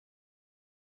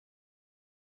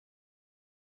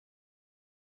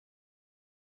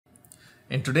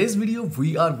In today's video,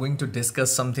 we are going to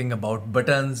discuss something about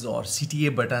buttons or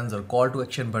CTA buttons or call to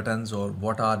action buttons, or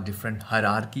what are different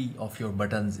hierarchy of your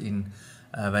buttons in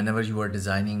whenever you are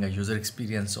designing a user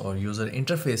experience or user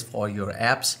interface for your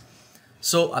apps.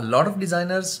 So a lot of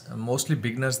designers, mostly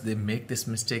beginners, they make this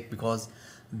mistake because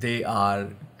they are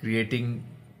creating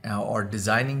or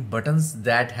designing buttons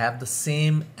that have the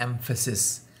same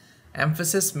emphasis.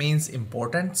 Emphasis means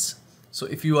importance. So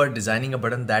if you are designing a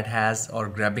button that has or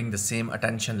grabbing the same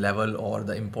attention level or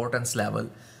the importance level,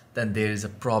 then there is a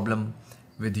problem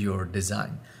with your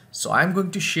design. So I'm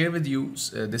going to share with you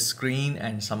this screen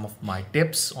and some of my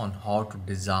tips on how to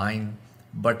design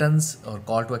buttons or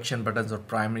call to action buttons or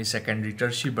primary, secondary,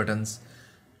 tertiary buttons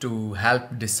to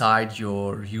help decide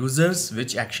your users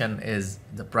which action is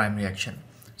the primary action.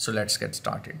 So let's get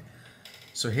started.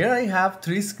 So here I have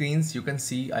three screens. You can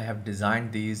see I have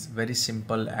designed these very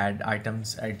simple: add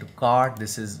items, add to cart.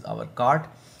 This is our cart.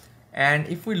 And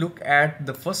if we look at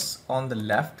the first on the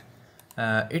left,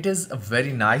 it is a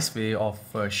very nice way of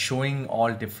showing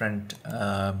all different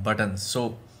buttons.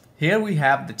 So here we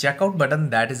have the checkout button.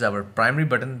 That is our primary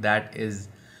button that is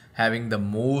having the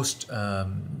most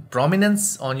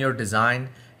prominence on your design.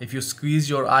 If you squeeze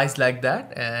your eyes like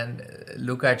that and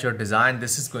look at your design,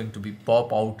 this is going to be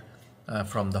pop out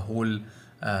from the whole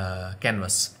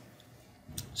canvas.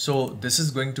 So this is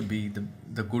going to be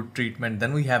the good treatment.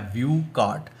 Then we have view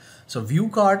cart. So view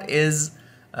cart is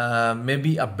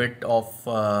maybe a bit of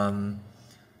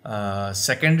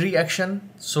secondary action.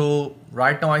 So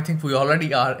right now I think we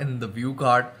already are in the view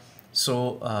cart.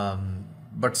 So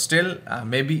but still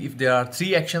maybe if there are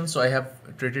three actions, so I have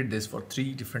treated this for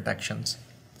three different actions.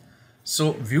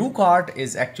 So view cart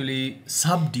is actually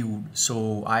subdued.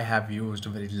 So I have used a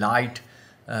very light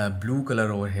blue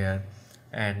color over here,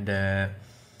 and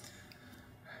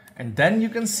then you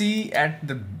can see at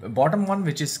the bottom one,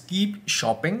 which is keep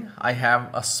shopping, I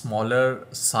have a smaller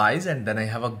size, and then I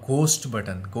have a ghost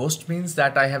button. Ghost means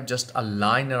that I have just a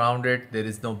line around it. There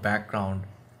is no background.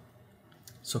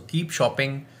 So keep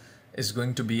shopping is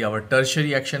going to be our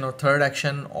tertiary action or third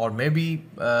action, or maybe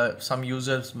some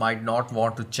users might not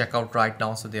want to check out right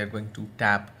now, so they are going to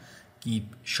tap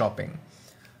keep shopping.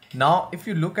 Now if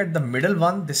you look at the middle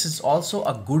one, this is also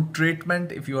a good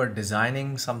treatment if you are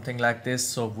designing something like this.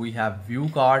 So we have view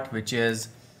cart, which is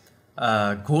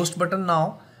ghost button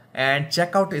now, and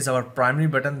checkout is our primary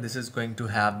button. This is going to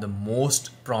have the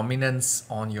most prominence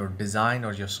on your design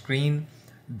or your screen.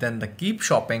 Then the keep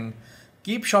shopping,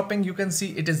 you can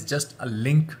see it is just a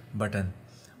link button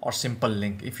or simple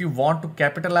link. If you want to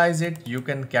capitalize it, you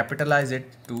can capitalize it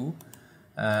to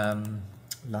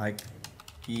like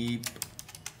keep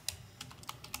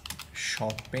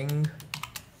shopping,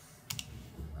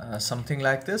 something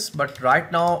like this. But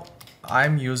right now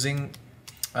I'm using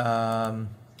the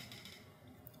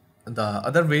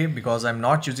other way because I'm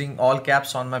not using all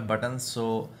caps on my buttons.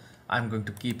 So I'm going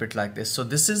to keep it like this. So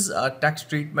this is a text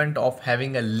treatment of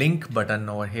having a link button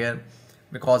over here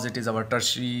because it is our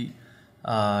tertiary,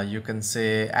 you can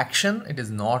say, action. It is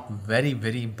not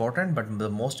very important, but the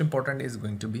most important is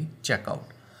going to be checkout.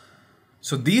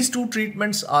 So these two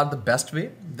treatments are the best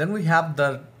way. Then we have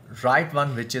the right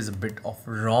one, which is a bit of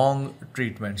wrong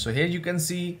treatment. So here you can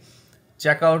see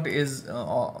checkout is,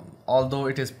 although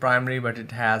it is primary, but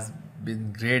it has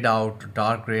been grayed out,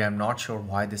 dark gray. I'm not sure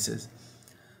why this is.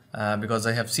 Because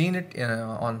I have seen it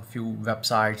on few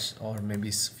websites or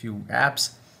maybe few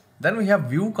apps. Then we have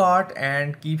view cart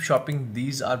and keep shopping.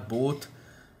 These are both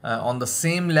on the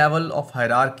same level of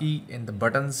hierarchy in the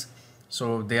buttons.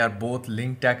 So they are both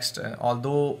link text,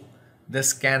 although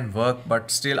this can work, but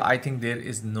still I think there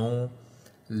is no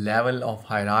level of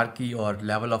hierarchy or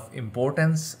level of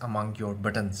importance among your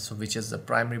buttons. So which is the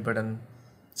primary button,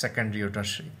 secondary or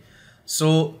tertiary.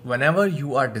 So whenever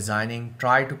you are designing,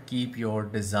 try to keep your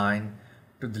design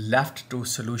to the left two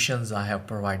solutions I have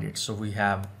provided. So we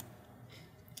have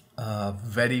a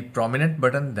very prominent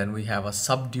button, then we have a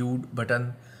subdued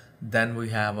button, then we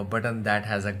have a button that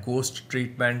has a ghost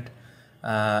treatment.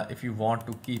 If you want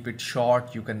to keep it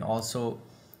short, you can also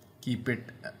keep it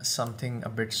something a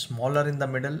bit smaller in the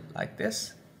middle like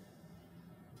this.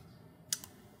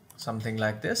 Something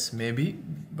like this maybe,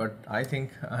 but I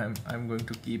think I'm going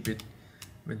to keep it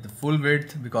with the full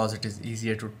width because it is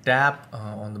easier to tap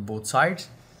on the both sides.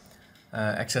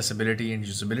 Accessibility and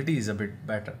usability is a bit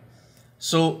better.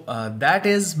 So that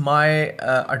is my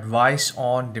advice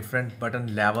on different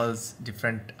button levels,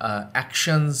 different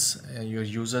actions your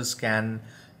users can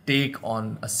take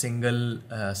on a single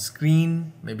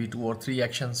screen, maybe 2 or 3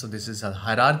 actions. So this is a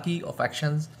hierarchy of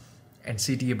actions and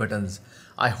CTA buttons.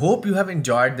 I hope you have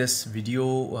enjoyed this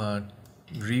video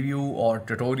review or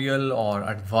tutorial or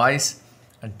advice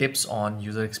and tips on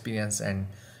user experience and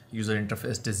user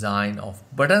interface design of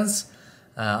buttons.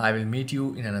 I will meet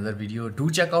you in another video. Do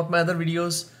check out my other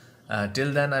videos.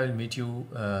 Till then, I will meet you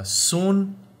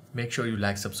soon. Make sure you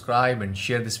like, subscribe and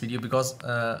share this video, because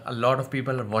a lot of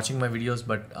people are watching my videos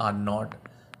but are not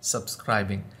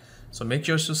subscribing. So make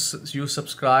sure you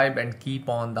subscribe and keep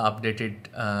on the updated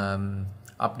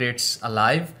updates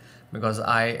alive, because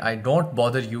I don't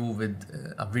bother you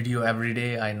with a video every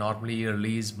day. I normally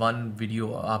release one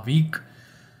video a week.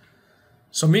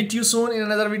 So meet you soon in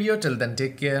another video. Till then,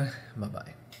 take care. Bye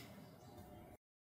bye.